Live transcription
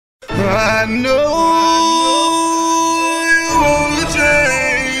I know you won't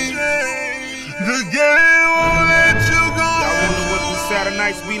change. The game won't let you go. I wonder what these Saturday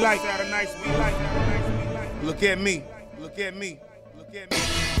nights be like. Look at me.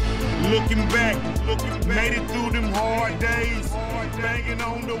 Looking back, made it through them hard days. Banging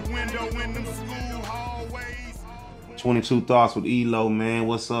on the window in them school hallways. 22 Thoughts with Elo, man.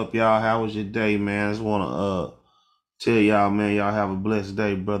 What's up, y'all? How was your day, man? I just want to tell y'all, man, y'all have a blessed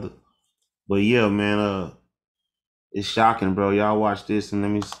day, brother. But yeah, man, it's shocking, bro. Y'all watch this and let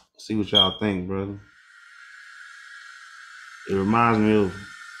me see what y'all think, brother. It reminds me of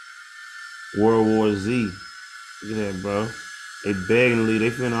World War Z. Look at that, bro. They begging to leave. They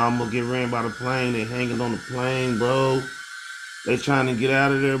finna almost get ran by the plane. They hanging on the plane, bro. They trying to get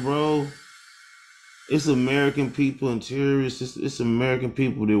out of there, bro. It's American people and terrorists. It's American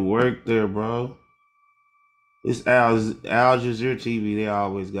people that work there, bro. It's Al Jazeera TV. They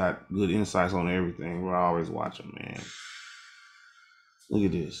always got good insights on everything. We're always watching, man. Look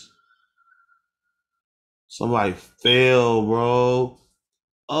at this. Somebody fell, bro.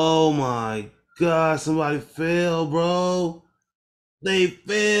 Oh my God, somebody fell, bro. They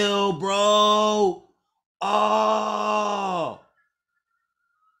fell, bro. Oh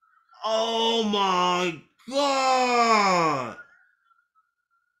my God.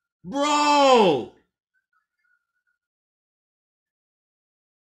 Bro.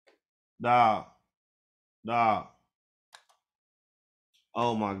 Dog.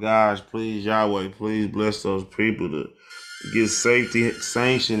 Oh my gosh, please, Yahweh, please bless those people to get safety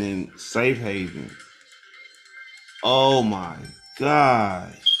sanction and safe haven. Oh my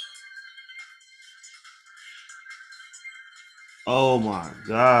gosh. Oh my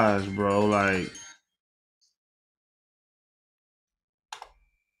gosh, bro. Like,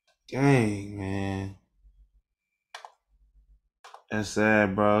 dang, man. That's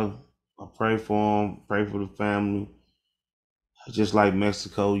sad, bro. I pray for him, pray for the family. Just like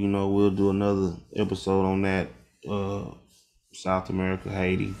Mexico, you know, we'll do another episode on that. South America,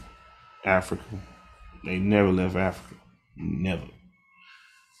 Haiti, Africa. They never left Africa. Never.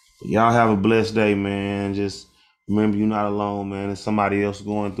 But y'all have a blessed day, man. Just remember you're not alone, man. There's somebody else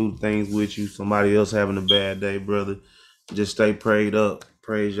going through things with you. Somebody else having a bad day, brother. Just stay prayed up.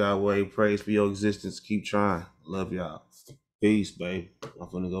 Praise Yahweh. Praise for your existence. Keep trying. Love y'all. Peace, babe. I'm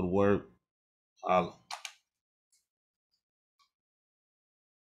finna go to work. Holla.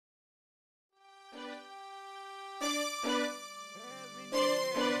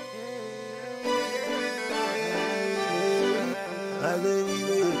 I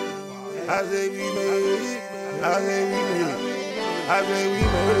say we made it. I say we made it. I say we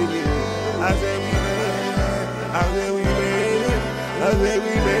made it. I say we made it. I say we made it. I say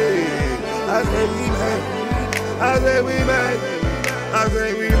we made it. I say we made it. I say we made it. I say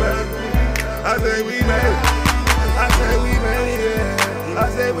we made it. I say we made it. I say we made it. I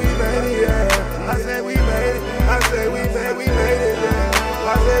say we made it. I say we made it. I say we made it.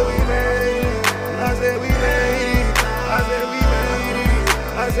 I say we made it. I say we made it. I say we made it.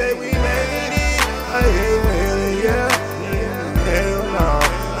 I say we